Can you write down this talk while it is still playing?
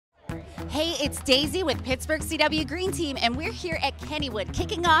Hey, it's Daisy with Pittsburgh CW Green Team, and we're here at Kennywood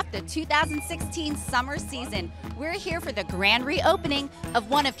kicking off the 2016 summer season. We're here for the grand reopening of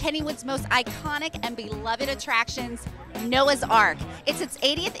one of Kennywood's most iconic and beloved attractions, Noah's Ark. It's its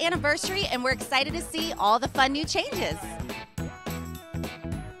 80th anniversary, and we're excited to see all the fun new changes.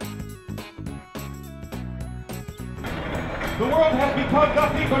 The world has become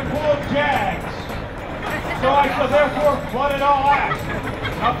nothing but full of jags. So I shall therefore flood it all out.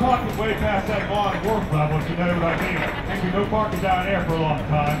 I'm talking way past that Modern Wharf level, if you know what I mean. Ain't been no parking down there for a long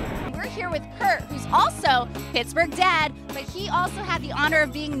time. We're here with Curt, who's also Pittsburgh Dad, but he also had the honor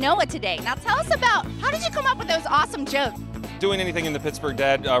of being Noah today. Now tell us about, how did you come up with those awesome jokes? Doing anything in the Pittsburgh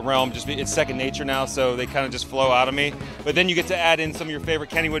Dad realm, it's second nature now, so they kind of just flow out of me. But then you get to add in some of your favorite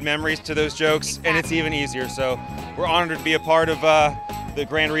Kennywood memories to those jokes, and it's even easier. So we're honored to be a part of the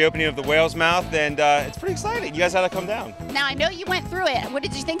grand reopening of the Whale's Mouth, and it's pretty exciting. You guys had to come down. Now I know you went through it. What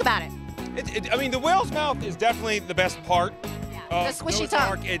did you think about it? I mean, the Whale's Mouth is definitely the best part. The squishy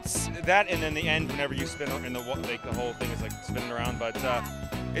tongue. It's that, and then the end whenever you spin, and the whole thing is like spinning around. But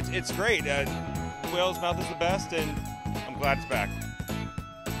it's great. Whale's Mouth is the best, and I'm glad it's back.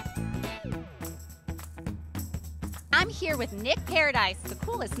 I'm here with Nick Paradise, the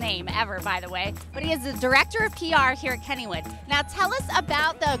coolest name ever, by the way, but he is the director of PR here at Kennywood. Now tell us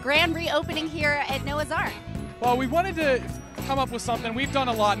about the grand reopening here at Noah's Ark. Well, we wanted to come up with something. We've done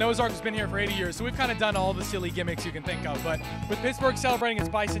a lot. Noah's Ark has been here for 80 years, so we've kind of done all the silly gimmicks you can think of. But with Pittsburgh celebrating its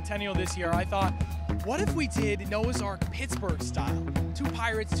bicentennial this year, I thought, what if we did Noah's Ark Pittsburgh style? 2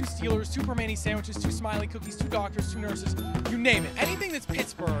 Pirates, 2 Steelers, 2 Permane sandwiches, 2 Smiley cookies, 2 doctors, 2 nurses, you name it. Anything that's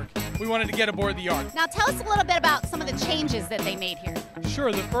Pittsburgh, we wanted to get aboard the Ark. Now tell us a little bit about some of the changes that they made here.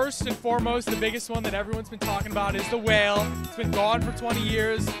 Sure, the first and foremost, the biggest one that everyone's been talking about is the whale. It's been gone for 20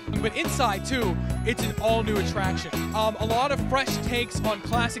 years, but inside too, it's an all-new attraction. A lot of fresh takes on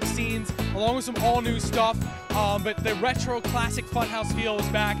classic scenes, along with some all-new stuff, but the retro classic funhouse feel is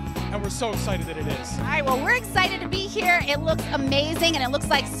back, and we're so excited that it is. All right, well, we're excited to be here. It looks amazing, and it looks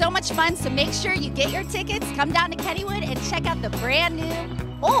like so much fun, so make sure you get your tickets, come down to Kennywood, and check out the brand new,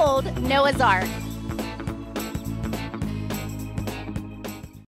 old Noah's Ark.